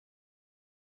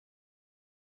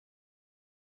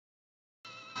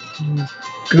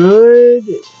Good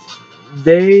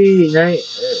day, night,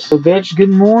 good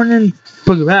morning,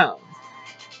 Pokemon.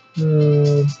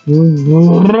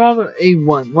 Brother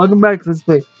A1, welcome back to Let's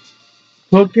Play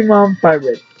Pokemon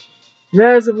Pirate.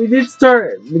 Yes, we did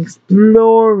start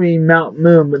exploring Mount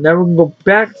Moon, but now we're gonna go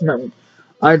back to Mount Moon.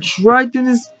 I tried doing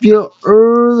this video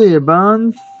earlier,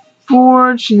 but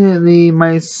unfortunately,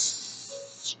 my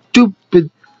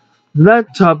stupid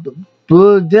laptop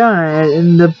blew down and I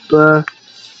ended up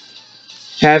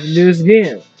having to do this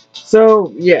again.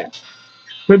 So, yeah.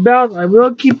 For battles, I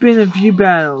will keep in a few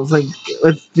battles, like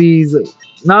with these,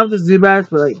 not the Zubats,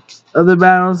 but like other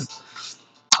battles.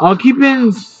 I'll keep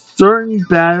in certain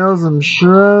battles, I'm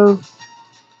sure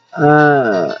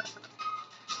of.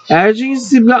 As you can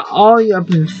see, not all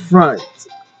up in front.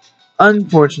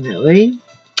 Unfortunately,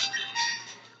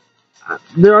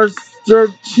 there are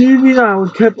two reasons I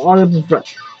would keep all up in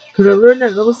front. Because I learned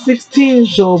that level 16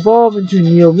 shall evolve into a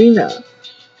new arena.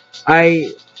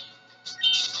 I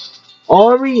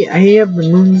already have the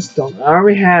Moonstone. I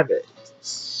already have it.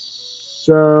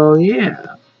 So,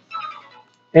 yeah.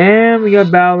 And we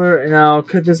got Bowler, and I'll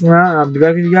cut this one out. I'll be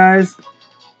back with you guys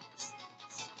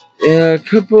in a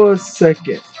couple of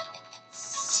seconds.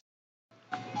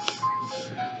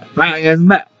 Right, guys, I'm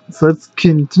back. So let's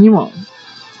continue on.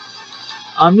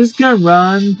 I'm just gonna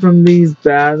run from these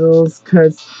battles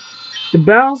because the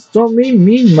battles don't really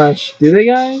mean much, do they,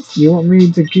 guys? You want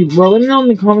me to keep? Well, let me know in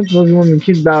the comments below if you want me to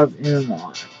keep battles in or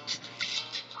not.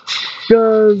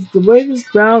 Because the way this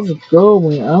battles are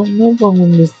going, I don't know if I'm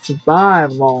going to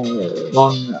survive long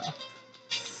enough.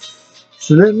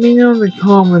 So let me know in the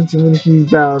comments when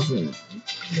these battles in.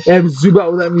 If Zubat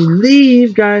will let me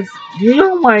leave, guys, do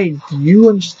you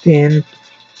understand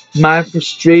my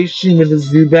frustration with the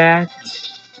Zubat?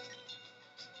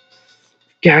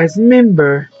 Guys,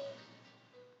 remember,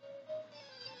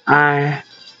 I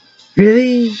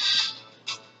really,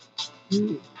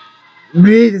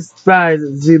 really despise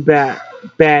Zubat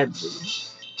badly.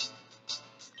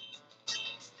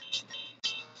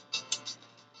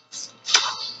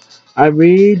 I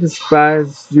really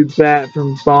despise Zubat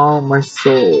from the bottom of my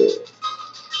soul.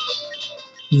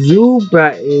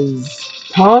 Zubat is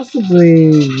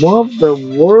possibly one of the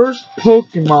worst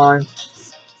Pokemon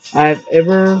I've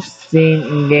ever seen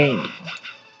in game.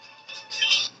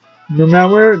 No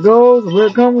matter where it goes, where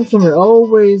it comes from, it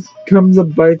always comes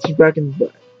up bites you back in the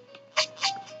butt.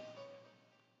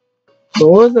 But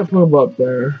what's that Pokemon up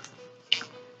there?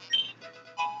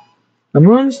 A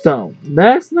Moonstone.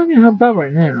 That's not gonna help out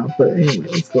right now, but anyway,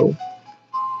 let's go.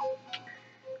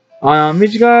 I'll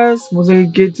meet you guys once I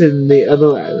get to the other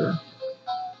ladder.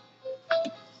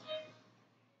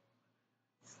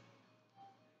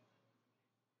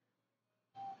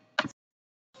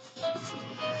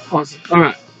 Awesome.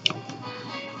 Alright.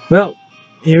 Well,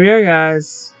 here we are,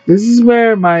 guys. This is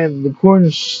where my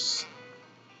recording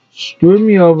screwed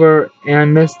me over and I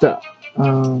messed up.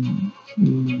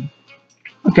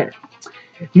 Okay.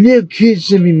 Little kids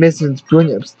shouldn't be messing with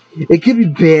grown-ups. It could be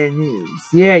bad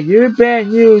news. Yeah, your bad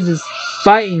news is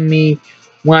fighting me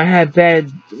when I had a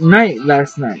bad night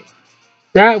last night.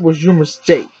 That was your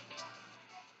mistake.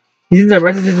 He's in the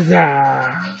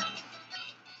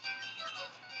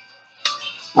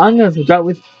I'm gonna start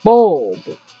with Bulb.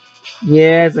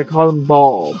 Yes, I call him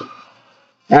Bulb.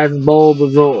 As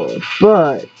Bulbasaur.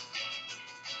 But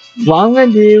what I'm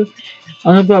gonna do,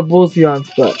 I'm gonna put Bullseed on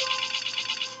spot.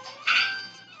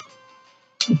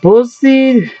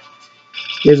 Bullseed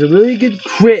is a really good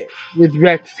crit with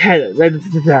Rex Header. And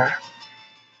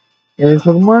this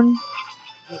Pokemon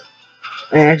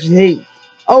I actually hate.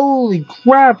 Holy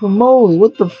crap, moly,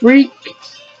 what the freak?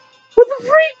 What the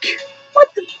freak?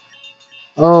 What the?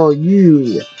 Oh,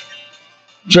 you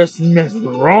just messed with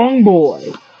the wrong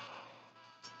boy.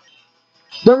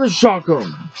 Thunder Shock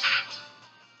him.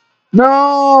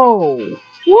 No!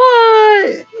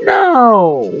 What?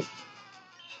 No!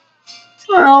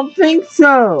 I don't think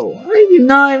so. I do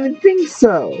not even think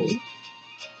so.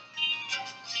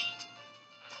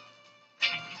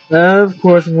 Of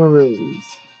course I'm gonna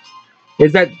lose.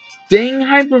 Is that dang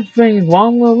Hyper Fang is why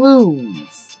I'm gonna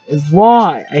lose. Is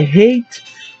why I hate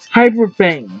Hyper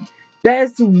Fang. That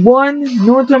is the one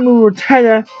Northamu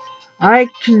Rotetta I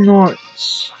cannot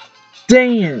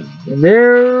stand. And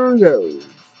there goes.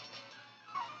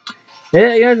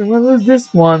 Yeah, guys, I'm gonna lose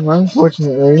this one,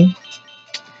 unfortunately.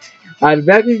 I'll be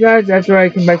back with you guys after I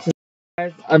come back to the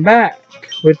guys. I'm back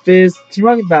with this Team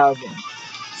Rocket battle again.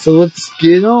 So let's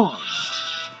get on.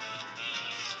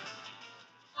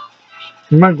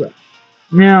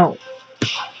 Now,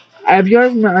 if you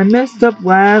guys remember, I messed up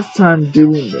last time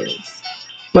doing this.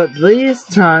 But this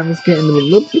time it's getting a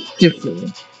little bit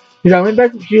different. Because I went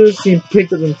back to Purity and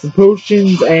picked up some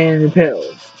potions and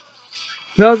repels.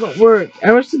 Repels don't work.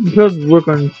 I wish the repels would work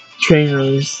on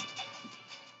trainers.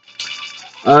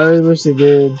 I wish they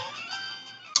did.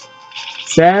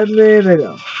 Sadly, they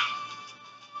don't.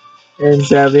 And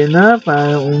sadly enough,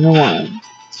 I don't really know why.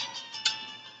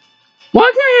 Why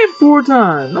can't I hit 4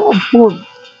 times? I want 4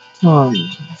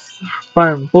 times.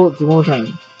 Fine, bullets one more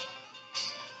time.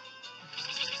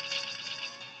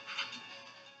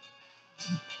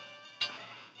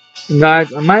 And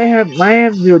guys, I might have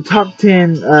to do a top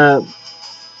 10 top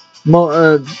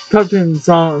 10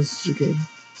 songs. Okay.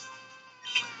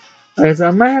 Alright, so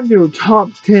I might have to do a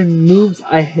top 10 moves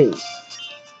I hate.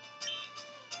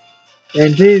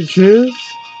 And to tell you the truth,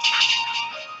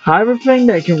 everything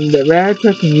that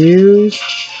Rattata can use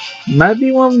might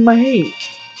be one of my hate.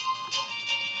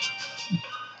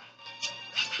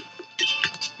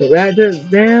 But Rattata's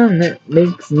down, that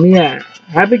makes me a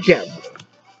happy camper.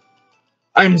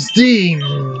 I'm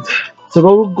steamed. So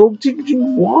go take a drink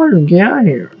of water and get out of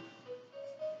here.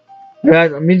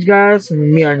 Alright guys, I'll meet you guys when we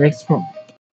meet our next opponent.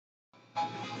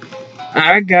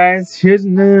 Alright guys, uh,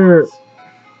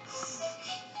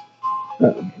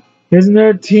 here's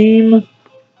another Team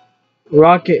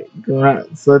Rocket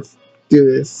grunt. So let's do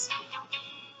this.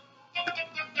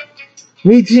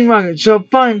 We Team Rocket shall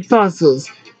find fossils.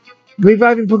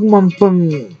 Reviving Pokemon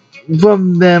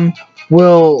from them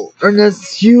will earn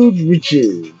us huge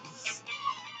riches.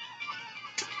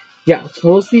 Yeah,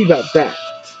 so we'll see about that.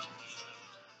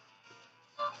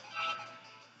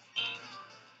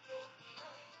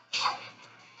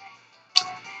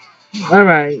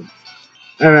 Alright.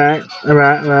 Alright.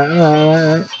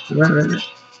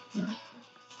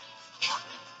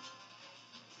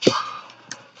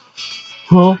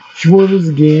 Huh? You want this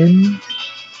again?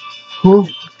 Huh?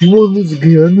 You want this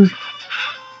again?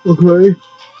 Okay.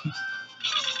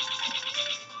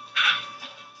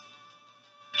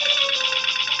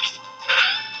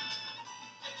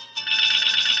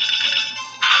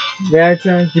 That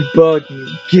time you bug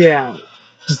me. Get out.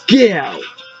 Just get out.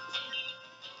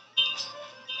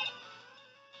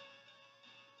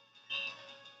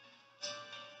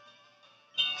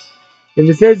 If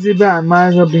it says it back, I might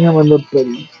as well bring up my little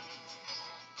buddy.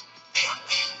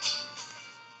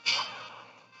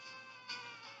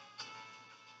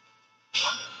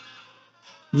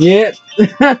 Yep.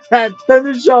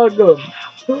 Thunder Shock him.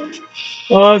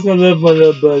 Oh, I love my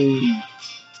little buddy.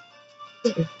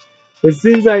 It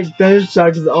seems like Thunder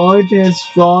Shock is the only thing that's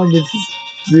strong against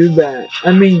Zubat.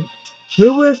 I mean,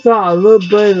 who would have thought a little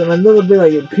bit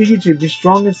like a Pikachu would be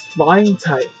strongest flying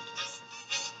type?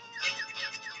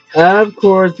 Of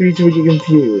course, Pikachu would get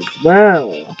confused.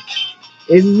 Well,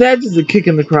 isn't that just a kick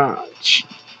in the crotch?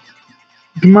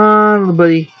 Come on, little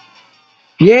buddy.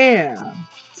 Yeah!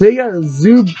 So you got a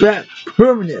Zubat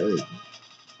permanently.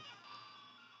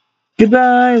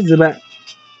 Goodbye, Zubat.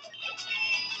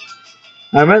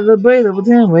 Alright, little buddy, level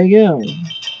 10, where you go?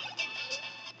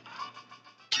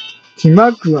 Team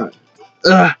Rock Grunt.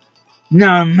 Ugh,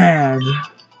 now I'm mad.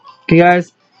 Okay,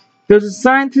 guys, there's a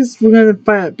scientist we're gonna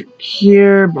fight up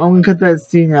here, but I'm gonna cut that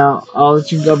scene out. I'll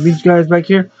meet you guys back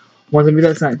here once I beat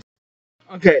that scientist.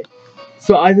 Okay,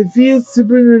 so I defeated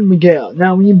Superman Miguel.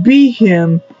 Now, when you beat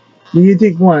him, you need to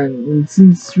take one. And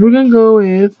since we're gonna go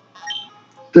with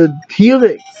the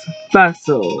Helix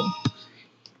Fossil,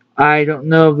 I don't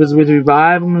know if there's a way to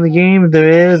revive him in the game. If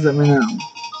there is, let me know.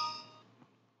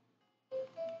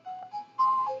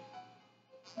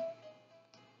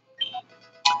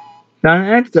 Found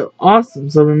an antidote. Awesome.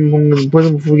 So I'm going to put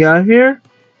them before we get out of here.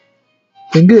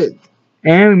 Then good.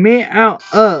 And we made it out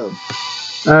of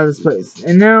this place.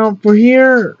 And now for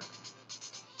here,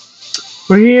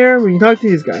 we can talk to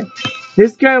this guy.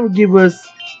 This guy will give us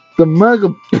the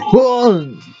Mega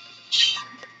Punch.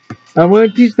 I'm going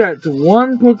to teach that to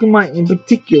one Pokemon in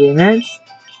particular, and that's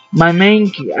my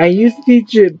Mankey. I used to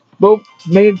teach it both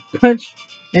Mega Punch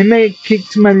and Mega Kick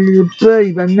to my little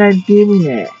buddy, but I'm not doing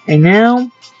that. And now,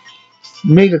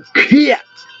 Mega Kick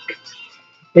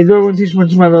is what I'm going to teach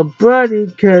to my little buddy,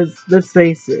 because let's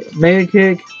face it, Mega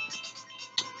Kick,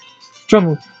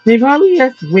 trouble. They probably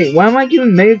asked, wait, why am I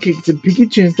giving Mega Kick to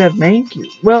Pikachu instead of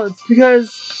Mankey? Well, it's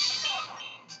because,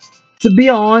 to be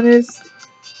honest,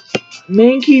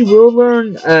 Mankey will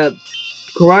learn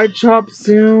Karate Chop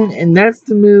soon, and that's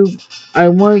the move I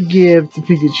want to give to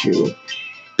Pikachu.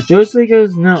 Josuke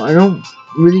goes, no, I don't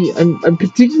really, I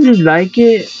particularly like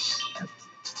it,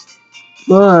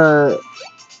 but,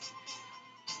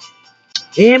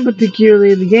 and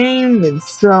particularly the game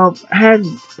itself has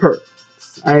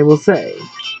perks, I will say.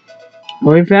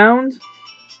 What we found?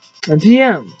 A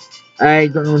TM. I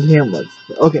don't know what TM was.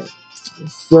 Okay,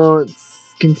 so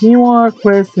let's continue our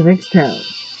quest to the next town,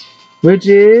 which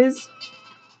is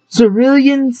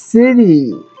Cerulean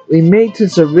City. We made it to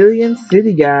Cerulean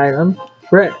City, guys. I'm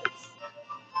impressed.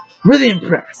 Really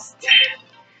impressed.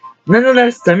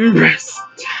 Nonetheless, I'm impressed.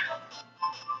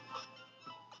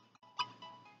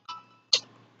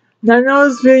 Now, I know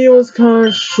this video was kind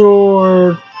of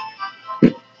short,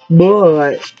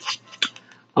 but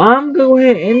I'm gonna go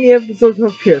ahead and end the episode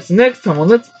up here. So next time,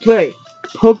 let's play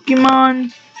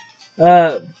Pokemon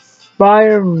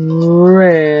Fire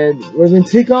Red. We're gonna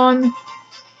take on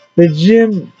the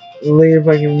gym leader, if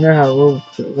I can remember how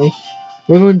to roll.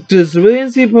 We're going to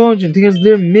Cerulean Sea Potion, take us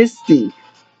there, Misty.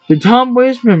 The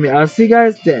tomboyish from me. I'll see you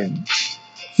guys then.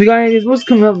 So guys, what's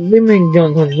coming up? Leave me a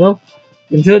comment below.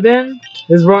 Until then,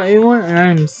 this is Raw A1 and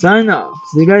I'm signing off.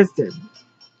 See you guys then.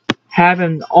 Have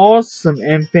an awesome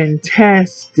and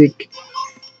fantastic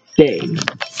day.